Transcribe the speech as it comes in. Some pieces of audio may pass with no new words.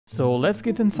So let's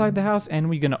get inside the house and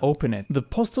we're gonna open it. The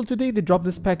postal today, they dropped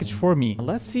this package for me.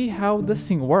 Let's see how this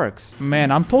thing works. Man,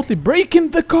 I'm totally breaking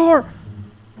the car.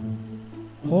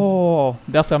 Oh,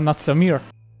 definitely I'm not Samir.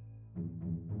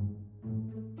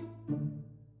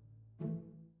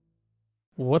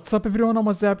 What's up everyone, I'm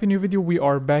WAZZUP. In new video we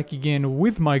are back again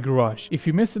with my garage. If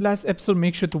you missed the last episode,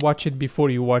 make sure to watch it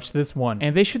before you watch this one.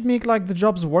 And they should make like the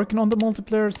jobs working on the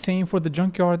multiplayer, same for the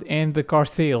junkyard and the car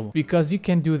sale, because you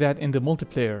can do that in the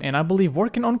multiplayer. And I believe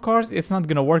working on cars, it's not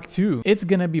gonna work too. It's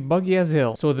gonna be buggy as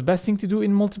hell. So the best thing to do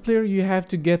in multiplayer, you have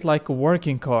to get like a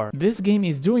working car. This game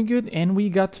is doing good and we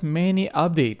got many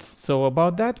updates. So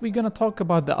about that, we're gonna talk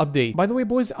about the update. By the way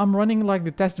boys, I'm running like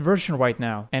the test version right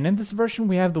now. And in this version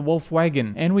we have the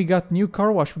Volkswagen. And we got new car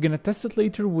wash. We're gonna test it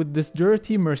later with this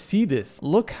dirty Mercedes.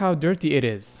 Look how dirty it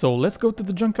is. So let's go to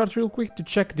the junkyard real quick to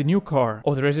check the new car.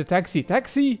 Oh, there is a taxi.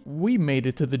 Taxi! We made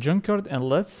it to the junkyard and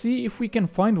let's see if we can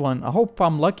find one. I hope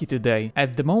I'm lucky today.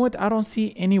 At the moment, I don't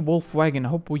see any Volkswagen. I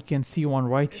hope we can see one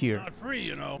right here. It's not free,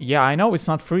 you know. Yeah, I know it's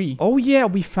not free. Oh yeah,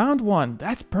 we found one.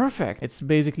 That's perfect. It's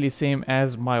basically same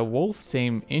as my Wolf,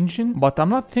 same engine. But I'm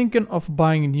not thinking of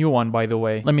buying a new one, by the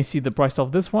way. Let me see the price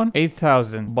of this one.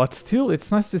 8,000. But still,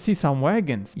 it's nice to see some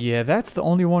wagons. Yeah, that's the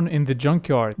only one in the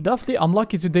junkyard. Definitely I'm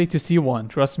lucky today to see one,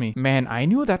 trust me. Man, I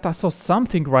knew that I saw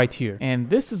something right here. And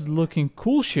this is looking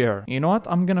cool share. You know what?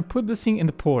 I'm gonna put this thing in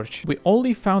the porch. We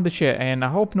only found the chair and I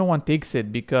hope no one takes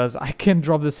it because I can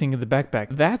drop this thing in the backpack.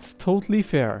 That's totally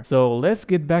fair. So let's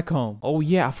get back home. Oh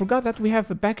yeah, I forgot that we have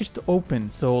a package to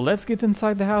open. So let's get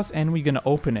inside the house and we're gonna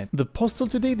open it. The postal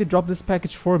today, they dropped this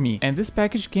package for me. And this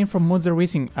package came from Monza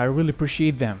Racing. I really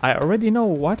appreciate them. I already know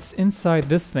what's inside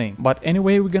this thing, but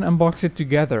anyway, we're gonna unbox it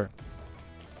together.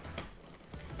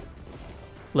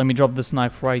 Let me drop this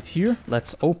knife right here.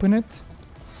 Let's open it.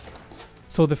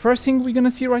 So the first thing we're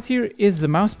gonna see right here is the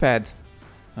mouse pad.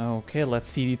 Okay, let's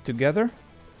see it together.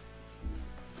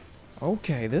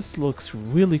 Okay, this looks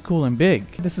really cool and big.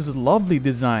 This is a lovely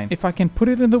design. If I can put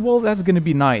it in the wall, that's gonna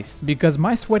be nice, because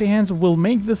my sweaty hands will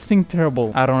make this thing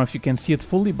terrible. I don't know if you can see it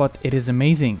fully, but it is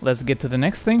amazing. Let's get to the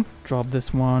next thing. Drop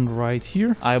this one right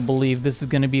here. I believe this is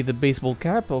gonna be the baseball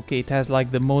cap. Okay, it has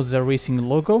like the Monza Racing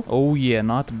logo. Oh yeah,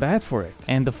 not bad for it.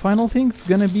 And the final thing is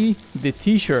gonna be the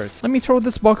t-shirt. Let me throw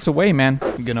this box away, man.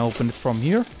 I'm gonna open it from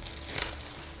here.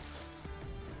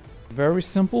 Very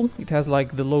simple. It has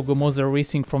like the logo Monza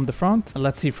Racing from the front.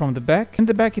 Let's see from the back. In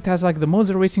the back it has like the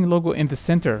Monza Racing logo in the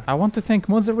center. I want to thank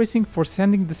Monza Racing for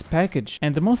sending this package.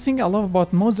 And the most thing I love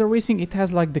about Monza Racing, it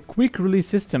has like the quick release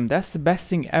system. That's the best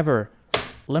thing ever.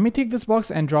 Let me take this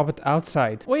box and drop it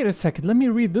outside. Wait a second, let me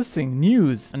read this thing.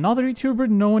 News. Another YouTuber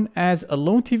known as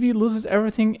OLLOW TV loses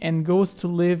everything and goes to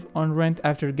live on rent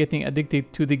after getting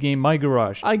addicted to the game My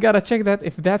Garage. I gotta check that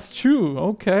if that's true.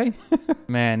 Okay.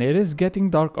 Man, it is getting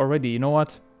dark already. You know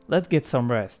what? Let's get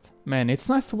some rest. Man, it's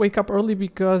nice to wake up early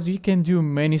because you can do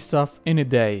many stuff in a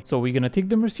day. So we're gonna take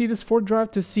the Mercedes for a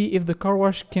drive to see if the car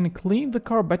wash can clean the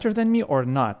car better than me or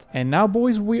not. And now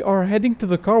boys, we are heading to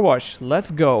the car wash.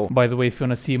 Let's go. By the way, if you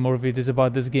wanna see more videos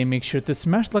about this game, make sure to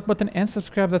smash the like button and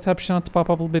subscribe. That helps channel to pop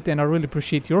up a bit and I really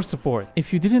appreciate your support.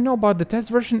 If you didn't know about the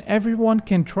test version, everyone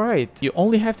can try it. You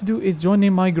only have to do is join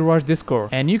in my garage Discord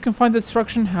and you can find the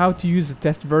instruction how to use the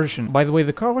test version. By the way,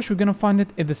 the car wash, we're gonna find it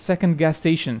at the second gas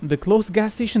station. The close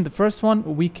gas station, the first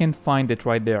one, we can find it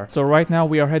right there. So right now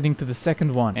we are heading to the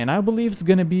second one and I believe it's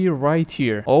gonna be right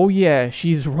here. Oh yeah,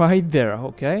 she's right there.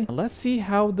 Okay, let's see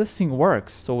how this thing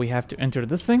works. So we have to enter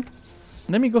this thing.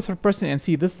 Let me go third person and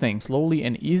see this thing slowly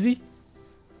and easy.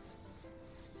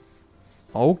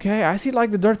 Okay, I see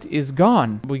like the dirt is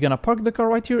gone. We're gonna park the car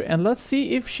right here and let's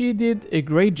see if she did a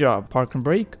great job. Park and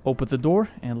brake, open the door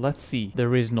and let's see.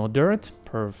 There is no dirt.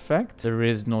 Perfect. There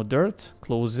is no dirt.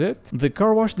 Close it. The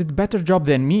car wash did better job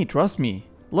than me, trust me.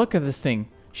 Look at this thing.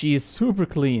 She is super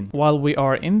clean. While we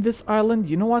are in this island,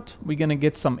 you know what? We're gonna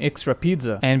get some extra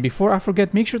pizza. And before I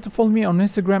forget, make sure to follow me on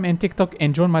Instagram and TikTok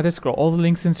and join my Discord. All the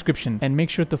links in the description. And make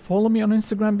sure to follow me on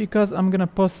Instagram because I'm gonna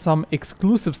post some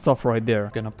exclusive stuff right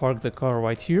there. Gonna park the car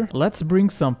right here. Let's bring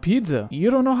some pizza.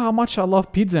 You don't know how much I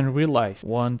love pizza in real life.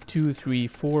 1, 2, 3,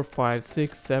 4, 5,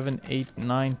 6, 7, 8,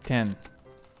 9, 10.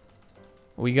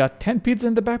 We got 10 pizza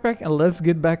in the backpack and let's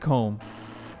get back home.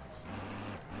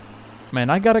 Man,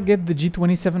 I gotta get the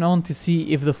G27 on to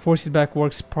see if the force feedback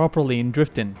works properly in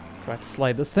drifting. Try to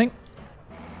slide this thing.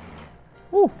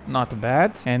 Ooh, not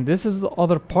bad. And this is the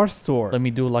other parts store. Let me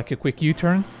do like a quick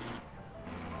U-turn.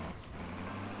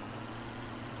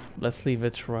 Let's leave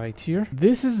it right here.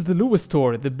 This is the Lewis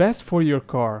store, the best for your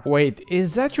car. Wait,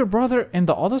 is that your brother in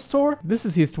the other store? This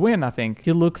is his twin, I think.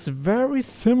 He looks very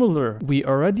similar. We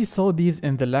already saw these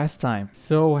in the last time.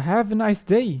 So have a nice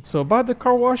day. So about the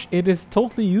car wash, it is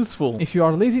totally useful. If you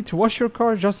are lazy to wash your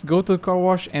car, just go to the car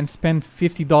wash and spend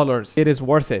 $50. It is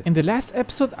worth it. In the last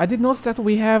episode, I did notice that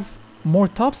we have more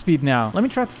top speed now. Let me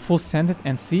try to full send it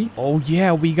and see. Oh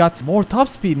yeah, we got more top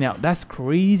speed now. That's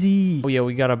crazy. Oh yeah,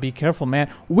 we gotta be careful, man.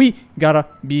 We gotta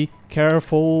be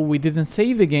careful. We didn't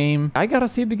save the game. I gotta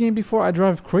save the game before I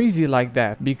drive crazy like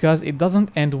that, because it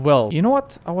doesn't end well. You know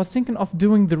what? I was thinking of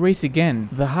doing the race again,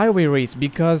 the highway race,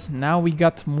 because now we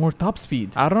got more top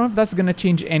speed. I don't know if that's gonna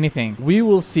change anything. We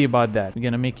will see about that. We're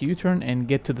gonna make a U-turn and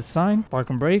get to the sign, park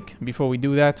and brake. Before we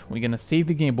do that, we're gonna save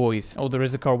the game, boys. Oh, there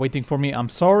is a car waiting for me. I'm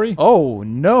sorry. Oh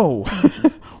no.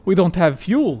 We don't have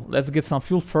fuel. Let's get some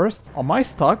fuel first. Am I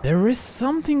stuck? There is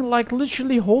something like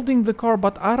literally holding the car,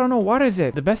 but I don't know what is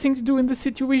it. The best thing to do in this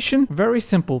situation, very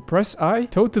simple. Press I,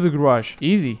 tow to the garage.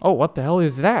 Easy. Oh, what the hell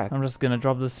is that? I'm just gonna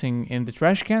drop this thing in the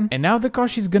trash can. And now the car,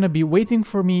 she's gonna be waiting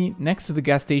for me next to the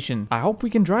gas station. I hope we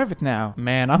can drive it now.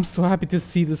 Man, I'm so happy to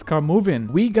see this car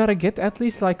moving. We gotta get at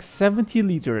least like 70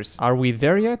 liters. Are we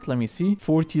there yet? Let me see.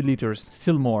 40 liters.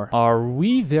 Still more. Are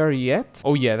we there yet?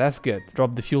 Oh yeah, that's good.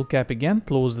 Drop the fuel cap again.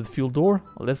 Close the fuel door.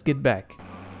 Let's get back.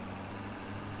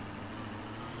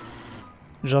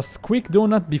 Just quick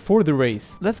donut before the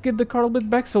race. Let's get the car a bit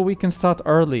back so we can start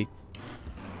early.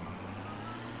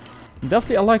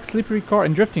 Definitely I like slippery car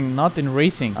and drifting, not in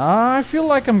racing. I feel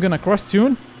like I'm gonna crash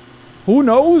soon. Who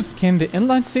knows? Can the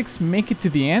inline 6 make it to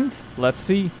the end? Let's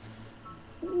see.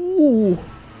 Ooh,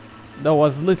 that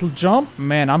was a little jump.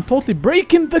 Man, I'm totally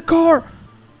breaking the car.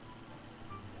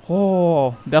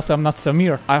 Oh, definitely I'm not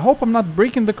Samir. I hope I'm not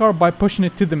breaking the car by pushing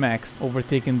it to the max.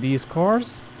 Overtaking these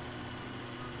cars,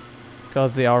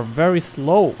 because they are very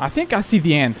slow. I think I see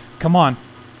the end. Come on.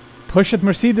 Push it,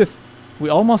 Mercedes.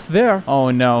 We're almost there.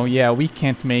 Oh no, yeah, we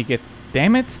can't make it.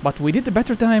 Damn it. But we did a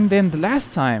better time than the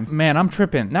last time. Man, I'm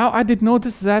tripping. Now I did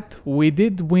notice that we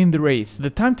did win the race. The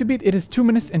time to beat, it is 2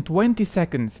 minutes and 20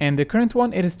 seconds. And the current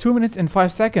one, it is 2 minutes and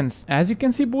 5 seconds. As you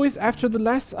can see, boys, after the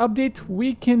last update,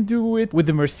 we can do it with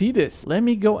the Mercedes. Let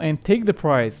me go and take the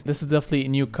prize. This is definitely a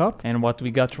new cup. And what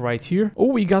we got right here. Oh,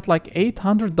 we got like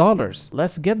 $800.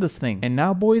 Let's get this thing. And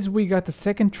now, boys, we got the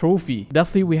second trophy.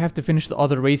 Definitely we have to finish the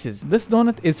other races. This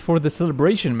donut is for the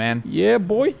celebration, man. Yeah,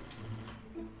 boy.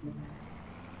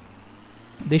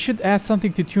 They should add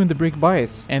something to tune the brake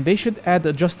bias, and they should add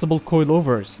adjustable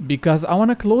coilovers, because I want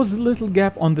to close the little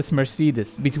gap on this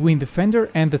Mercedes between the fender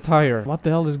and the tire. What the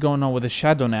hell is going on with the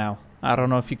shadow now? I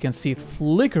don't know if you can see it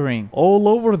flickering all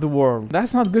over the world.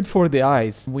 That's not good for the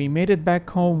eyes. We made it back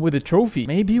home with a trophy.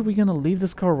 Maybe we're gonna leave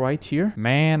this car right here.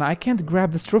 Man, I can't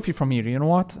grab this trophy from here. You know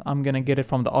what? I'm gonna get it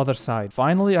from the other side.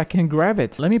 Finally, I can grab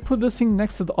it. Let me put this thing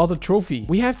next to the other trophy.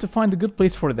 We have to find a good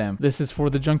place for them. This is for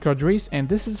the junkyard race, and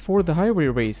this is for the highway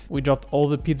race. We dropped all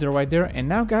the pizza right there, and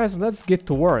now, guys, let's get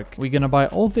to work. We're gonna buy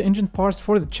all the engine parts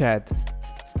for the Chad.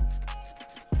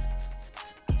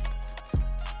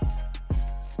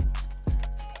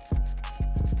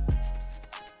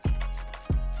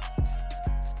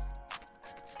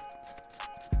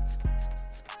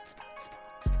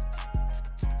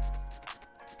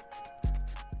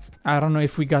 I don't know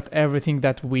if we got everything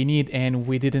that we need and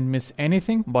we didn't miss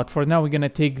anything, but for now we're gonna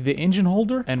take the engine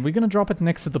holder and we're gonna drop it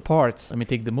next to the parts. Let me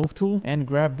take the move tool and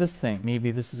grab this thing.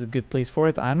 Maybe this is a good place for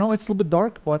it. I know it's a little bit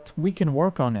dark, but we can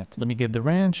work on it. Let me get the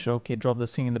wrench. Okay, drop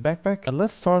this thing in the backpack. And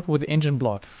let's start with the engine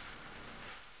block.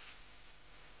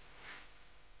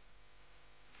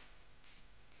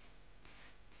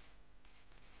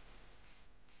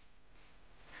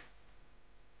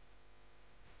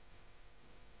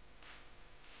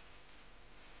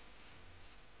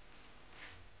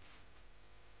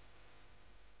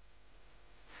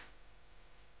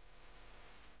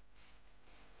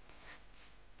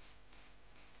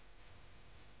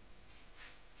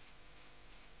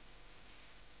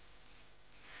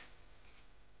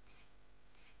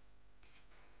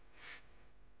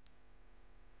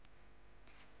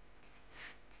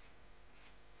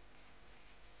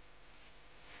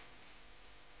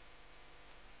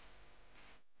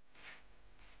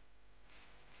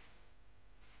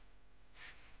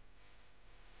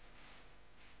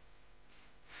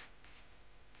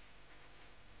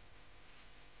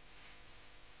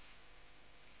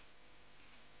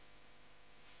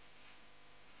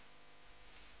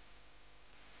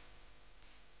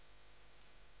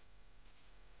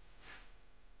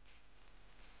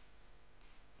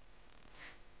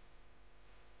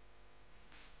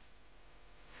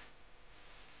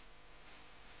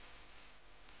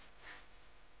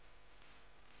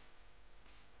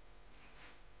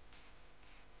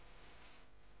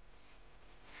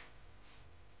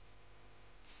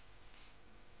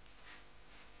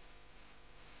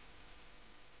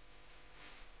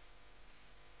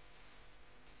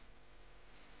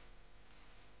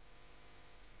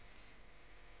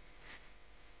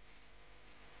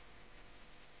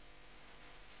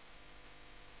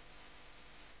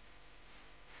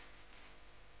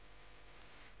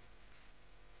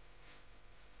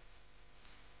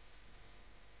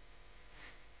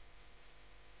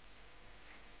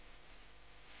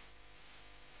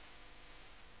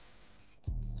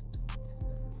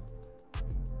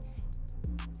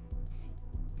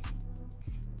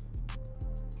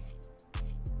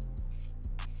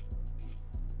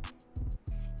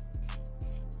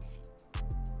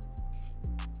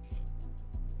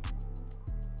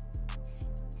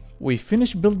 we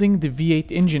finished building the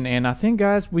V8 engine, and I think,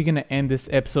 guys, we're gonna end this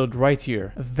episode right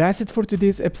here. That's it for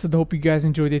today's episode. Hope you guys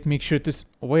enjoyed it. Make sure to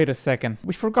wait a second,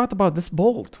 we forgot about this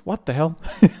bolt. What the hell?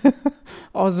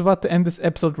 I was about to end this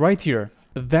episode right here.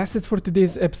 That's it for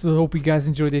today's episode. Hope you guys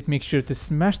enjoyed it. Make sure to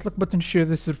smash the like button, share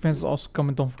this with your friends, also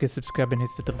comment, don't forget to subscribe and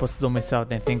hit the little button to don't miss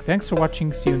out anything. Thanks for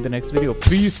watching. See you in the next video.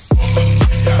 Peace.